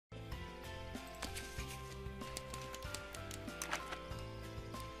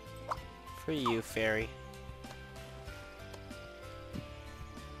For you, fairy.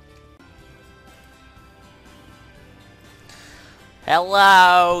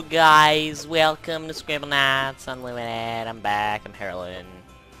 Hello, guys. Welcome to Scribblenauts Unlimited. I'm back. I'm Heralen.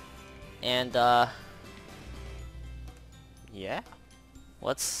 And, yeah.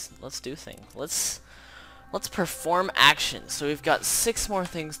 Let's do things. Let's perform action. So we've got 6 more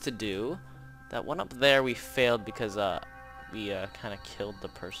things to do. That one up there we failed because, we kind of killed the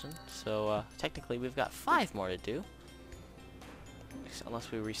person. So, technically we've got 5 more to do.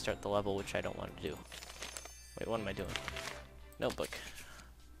 Unless we restart the level, which I don't want to do. Wait, what am I doing? Notebook.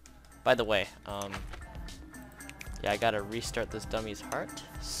 By the way, yeah, I gotta restart this dummy's heart.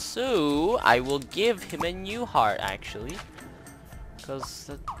 So, I will give him a new heart, actually.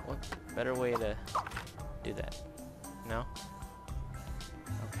 Because, what better way to do that? No?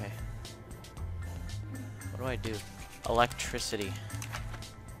 Okay. What do I do? Electricity.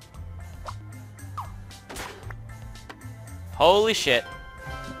 Holy shit.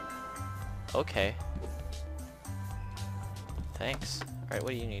 Okay. Thanks. Alright, what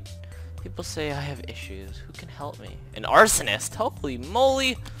do you need? People say I have issues. Who can help me? An arsonist? Holy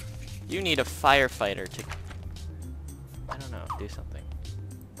moly! You need a firefighter to... I don't know, do something.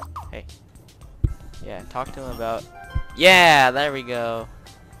 Hey. Yeah, talk to him about... Yeah, there we go.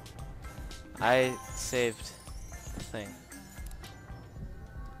 I saved the thing.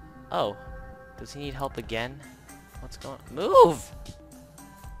 Oh. Does he need help again? What's going on? Move!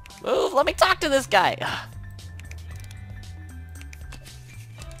 Move! Let me talk to this guy!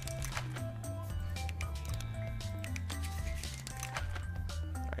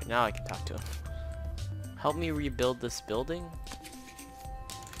 Alright, now I can talk to him. Help me rebuild this building?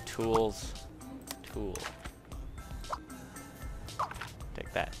 Tools. Tool.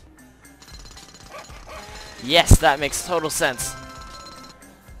 Take that. Yes, that makes total sense.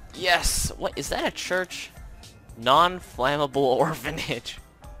 Yes! What? Is that a church? Non-flammable orphanage.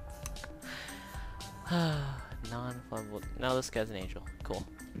 Non-flammable. No, this guy's an angel. Cool.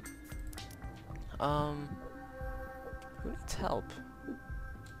 Who needs help?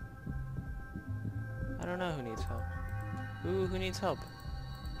 I don't know who needs help. Who needs help?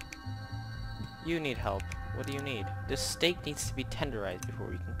 You need help. What do you need? This steak needs to be tenderized before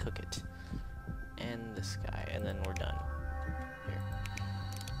we can cook it. And this guy, and then we're done. Here.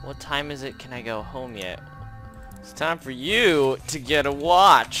 What time is it? Can I go home yet? It's time for you to get a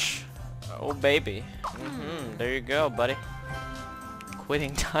watch. Oh, baby. There you go, buddy.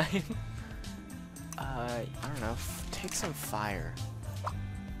 Quitting time. I don't know. Take some fire.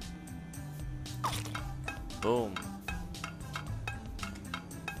 Boom.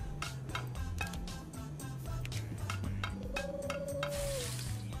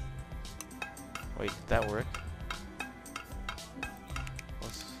 Wait, did that work?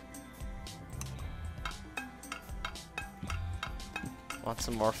 Want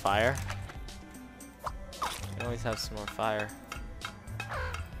some more fire? You always have some more fire.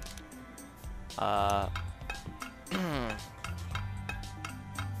 I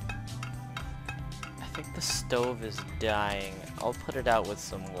think the stove is dying. I'll put it out with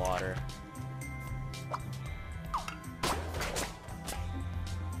some water.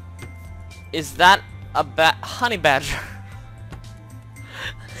 Is that a honey badger?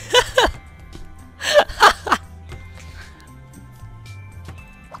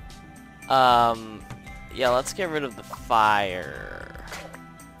 Yeah, let's get rid of the fire.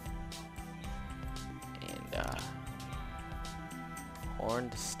 And,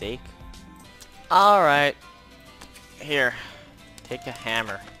 horned steak. Alright. Here. Take a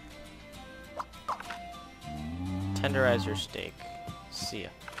hammer. Tenderize your steak. See ya.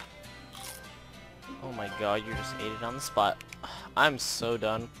 Oh my god, you just ate it on the spot. I'm so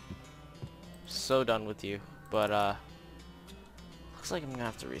done. So done with you. But, looks like I'm gonna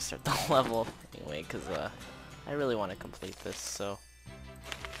have to restart the level anyway, because, I really want to complete this, so...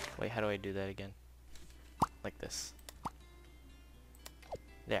 Wait, how do I do that again? Like this.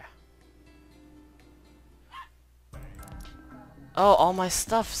 There. Oh, all my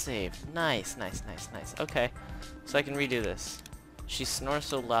stuff saved. Nice, nice, nice, nice. Okay, so I can redo this. She snores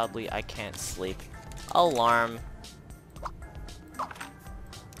so loudly I can't sleep. Alarm.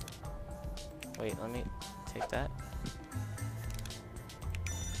 Wait, let me take that.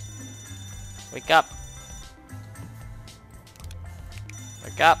 Wake up.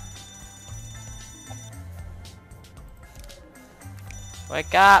 Wake up.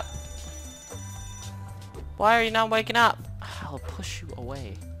 Wake up. Why are you not waking up? I'll push you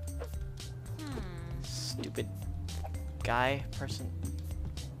away. Stupid guy, person.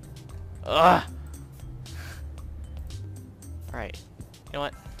 Ugh. Alright. You know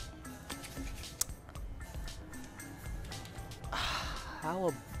what?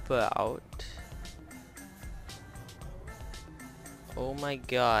 How about... Oh my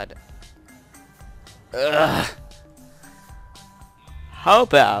god. Ugh. How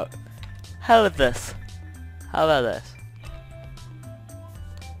about this? How about this?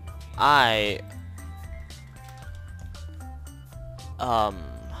 I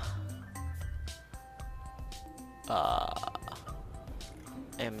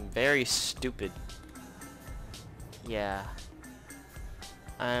am very stupid. Yeah.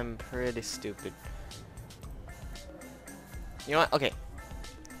 I'm pretty stupid. You know what? Okay.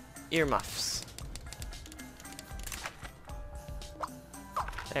 Earmuffs.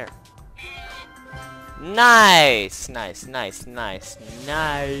 There. Nice! Nice, nice, nice,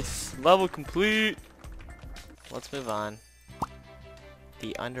 nice. Level complete. Let's move on.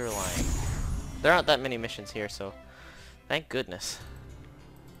 The underlying. There aren't that many missions here, so thank goodness.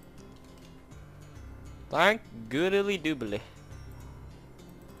 Thank goodly doobly.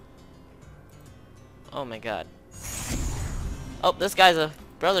 Oh my god. Oh, this guy's a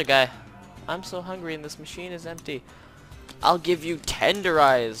brother guy. I'm so hungry and this machine is empty. I'll give you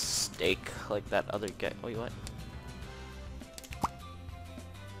tenderized steak like that other guy. Wait, what?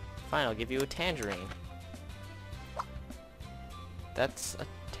 Fine, I'll give you a tangerine. That's a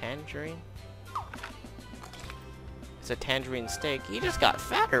tangerine? It's a tangerine steak. He just got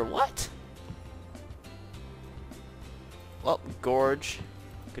fatter, what? Well, gorge.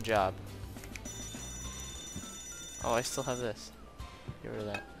 Good job. Oh, I still have this. Get rid of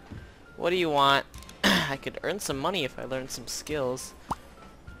that. What do you want? I could earn some money if I learned some skills.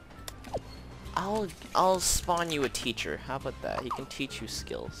 I'll spawn you a teacher. How about that? He can teach you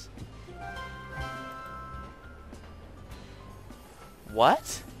skills.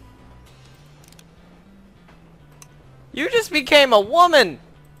 What? You just became a woman!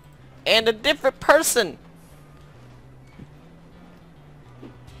 And a different person!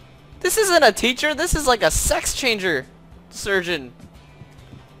 This isn't a teacher, this is like a sex changer surgeon.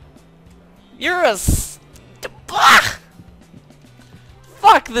 You're a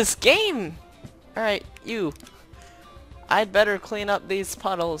Fuck this game! Alright, you. I'd better clean up these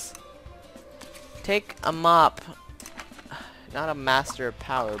puddles. Take a mop. Not a master of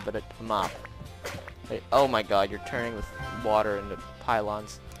power, but a mop. Wait, oh my god, you're turning with water into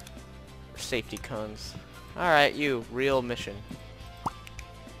pylons. Or safety cones. Alright, you. Real mission.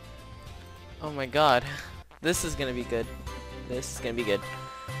 Oh my god. This is gonna be good. This is gonna be good.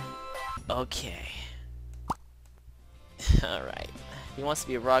 Okay. Alright. He wants to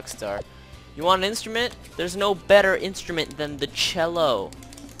be a rock star. You want an instrument? There's no better instrument than the cello.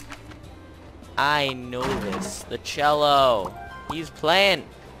 I know this. The cello. He's playing.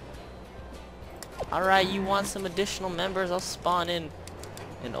 Alright, you want some additional members? I'll spawn in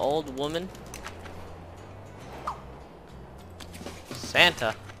an old woman.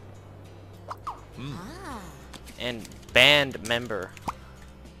 Santa. And band member.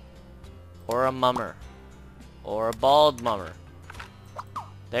 Or a mummer. Or a bald mummer.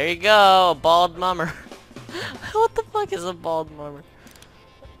 There you go, a bald mummer. What the fuck is a bald mummer?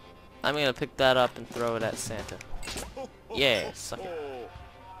 I'm gonna pick that up and throw it at Santa. Yeah, suck it.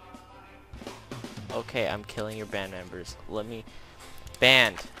 Okay, I'm killing your band members. Let me...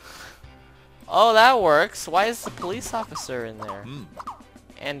 Band. Oh, that works. Why is the police officer in there?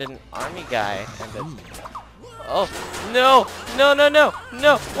 And an army guy. And a... Oh, no! No, no, no!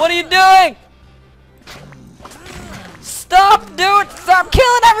 No! What are you doing? Stop, dude! Stop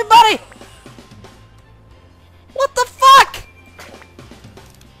killing everybody! What the fuck?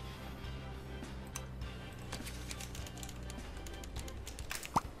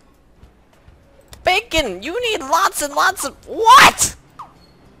 Bacon! You need lots and lots of... What?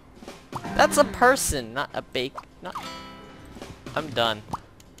 That's a person, not a bacon. Not... I'm done.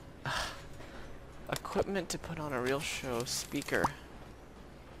 Equipment to put on a real show. Speaker.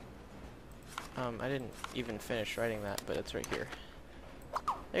 I didn't even finish writing that, but it's right here.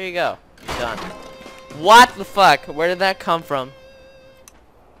 There you go. Done. What the fuck? Where did that come from?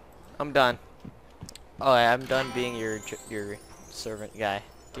 I'm done. Oh, yeah, I'm done being your servant guy.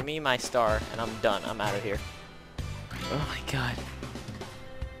 Give me my star, and I'm done. I'm out of here. Oh my god.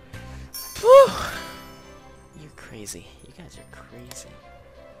 Whew. You're crazy. You guys are crazy.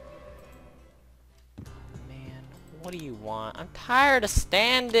 Man, what do you want? I'm tired of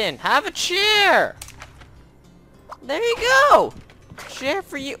standing. Have a chair. There you go. Chair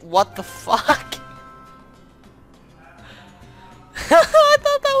for you. What the fuck? I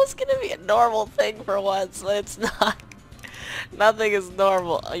thought that was gonna be a normal thing for once, but it's not. Nothing is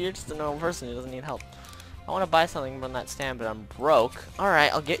normal. Oh, you're just a normal person who doesn't need help. I want to buy something from that stand, but I'm broke.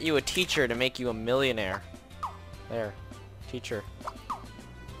 Alright, I'll get you a teacher to make you a millionaire. There. Teacher.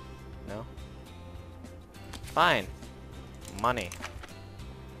 Fine. Money.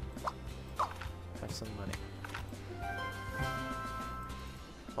 Have some money.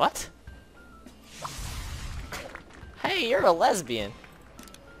 What? Hey, you're a lesbian.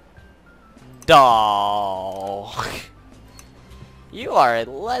 Dog. You are a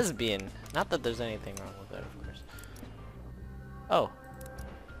lesbian. Not that there's anything wrong with that, of course. Oh.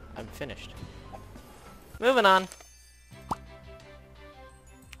 I'm finished. Moving on.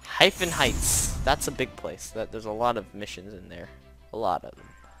 Hyphen Heights. That's a big place. There's a lot of missions in there. A lot of them.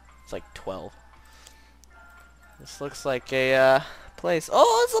 It's like 12. This looks like a place.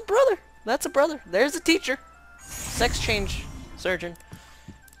 Oh, it's a brother. That's a brother. There's a teacher. Sex change surgeon.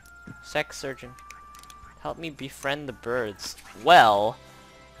 Sex surgeon. Help me befriend the birds. Well.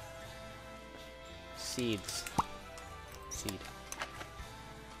 Seeds. Seed.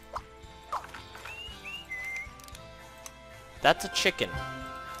 That's a chicken.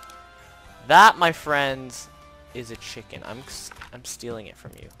 That, my friends, is a chicken. I'm stealing it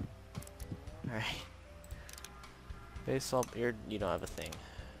from you. All right. Baseball. You don't have a thing.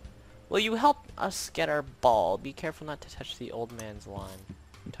 Will you help us get our ball? Be careful not to touch the old man's lawn.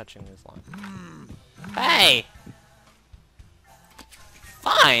 Touching his lawn. Hey!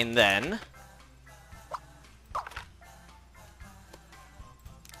 Fine then.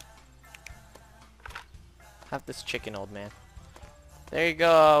 Have this chicken, old man. There you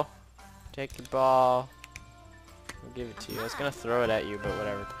go. Take your ball. I'll give it to you. I was gonna throw it at you, but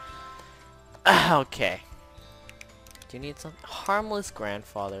whatever. Okay. Do you need something? Harmless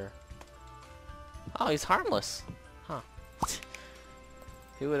grandfather. Oh, he's harmless. Huh.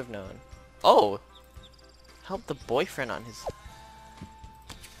 Who would have known? Oh! Help the boyfriend on his...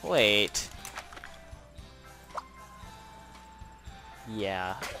 Wait.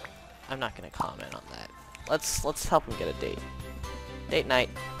 Yeah. I'm not gonna comment on that. Let's help him get a date. Date night.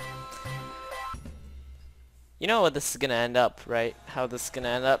 You know what this is gonna end up, right? How this is gonna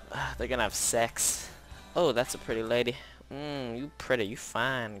end up? They're gonna have sex. Oh, that's a pretty lady. You pretty. You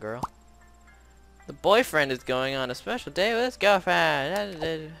fine, girl. The boyfriend is going on a special date with his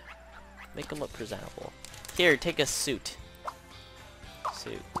girlfriend. Make him look presentable. Here, take a suit.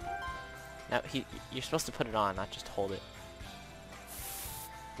 Suit. Now, you're supposed to put it on, not just hold it.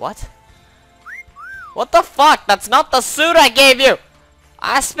 What? What the fuck? That's not the suit I gave you!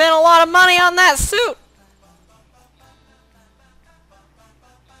 I spent a lot of money on that suit!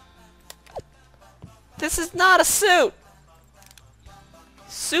 This is not a suit!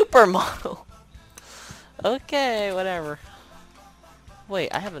 Supermodel! Okay, whatever. Wait,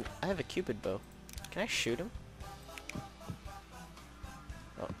 I have a Cupid bow. Can I shoot him?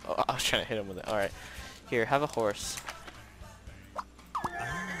 Oh, I was trying to hit him with it. Alright. Here, have a horse.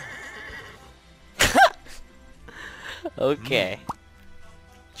 Okay.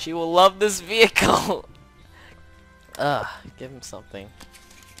 She will love this vehicle. Give him something.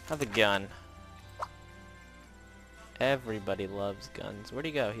 Have a gun. Everybody loves guns. Where'd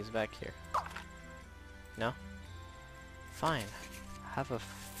he go? He's back here. No? Fine. Have a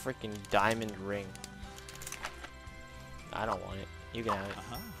freaking diamond ring. I don't want it. You can have it.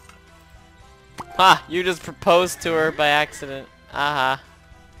 Ha! You just proposed to her by accident. Aha.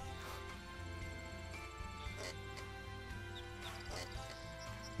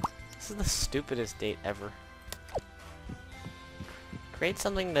 This is the stupidest date ever. Create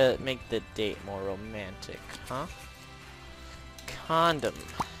something to make the date more romantic, huh? Condom.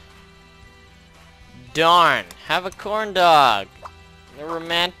 Darn! Have a corn dog! They're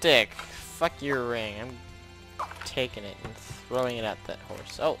romantic. Fuck your ring. I'm taking it and throwing it at that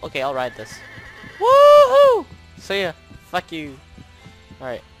horse. Oh, okay, I'll ride this. Woohoo! See ya. Fuck you.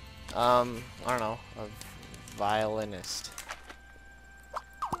 Alright. I don't know. A violinist.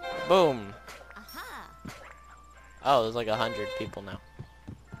 Boom. Oh, there's like 100 people now.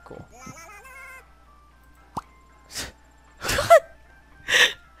 Cool.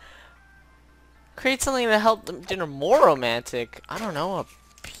 Create something to help them dinner more romantic. I don't know. A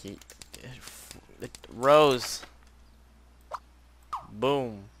rose.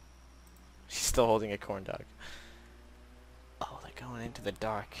 Boom. She's still holding a corn dog. Oh, they're going into the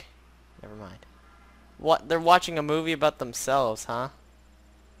dark. Never mind. What? They're watching a movie about themselves, huh?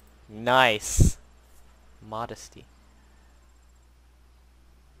 Nice. Modesty.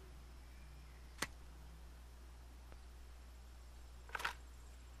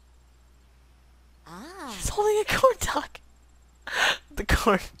 She's holding a corn dog. The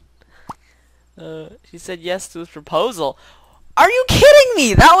corn. She said yes to his proposal. Are you kidding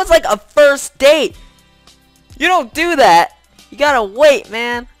me? That was like a first date. You don't do that. You gotta wait,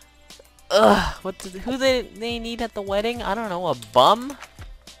 man. Ugh. Who they need at the wedding? I don't know. A bum?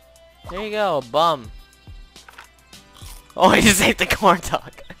 There you go. A bum. Oh, he just ate the corn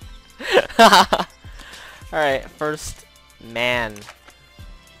dog. Alright, first man.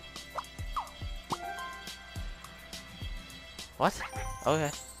 What?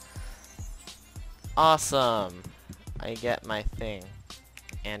 Okay. Awesome. I get my thing.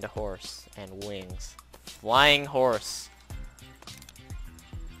 And a horse. And wings. Flying horse.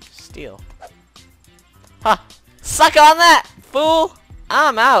 Steal. Ha! Suck on that, fool!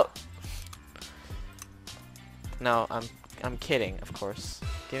 I'm out. No, I'm kidding, of course.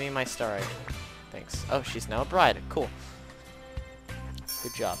 Give me my star item. Thanks. Oh, she's now a bride. Cool.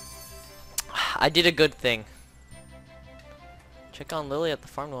 Good job. I did a good thing. Check on Lily at the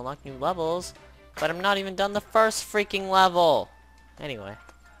farm to unlock new levels. But I'm not even done the first freaking level. Anyway.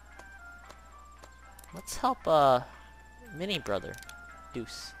 Let's help, Mini brother.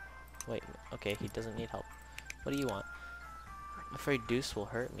 Deuce. Wait, okay, he doesn't need help. What do you want? I'm afraid Deuce will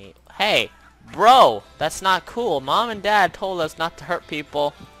hurt me. Hey! Bro! That's not cool. Mom and Dad told us not to hurt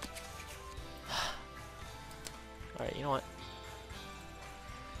people. Alright, you know what?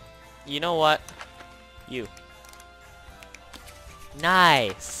 You know what? You.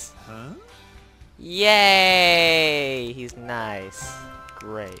 Nice! Huh? Yay! He's nice.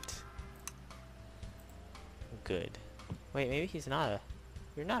 Great. Good. Wait, maybe he's not a...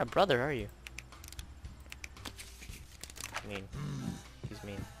 You're not a brother, are you? Mean. He's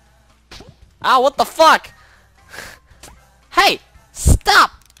mean. Ow, what the fuck? Hey!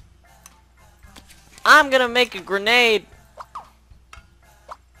 Stop! I'm gonna make a grenade.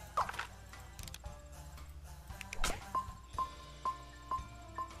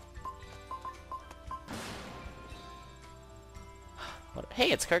 What?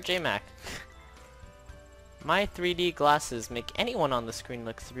 Hey, it's Kurt J. Mac. My 3D glasses make anyone on the screen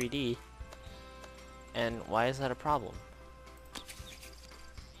look 3D. And why is that a problem?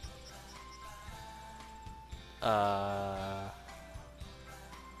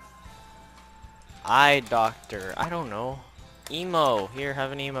 Eye doctor. I don't know. Emo. Here,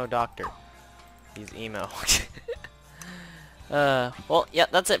 have an emo doctor. He's emo. Well, yeah,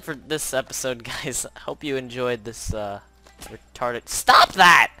 that's it for this episode, guys. Hope you enjoyed this, retarded... Stop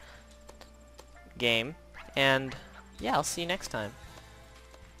that! Game. And, yeah, I'll see you next time.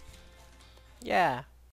 Yeah.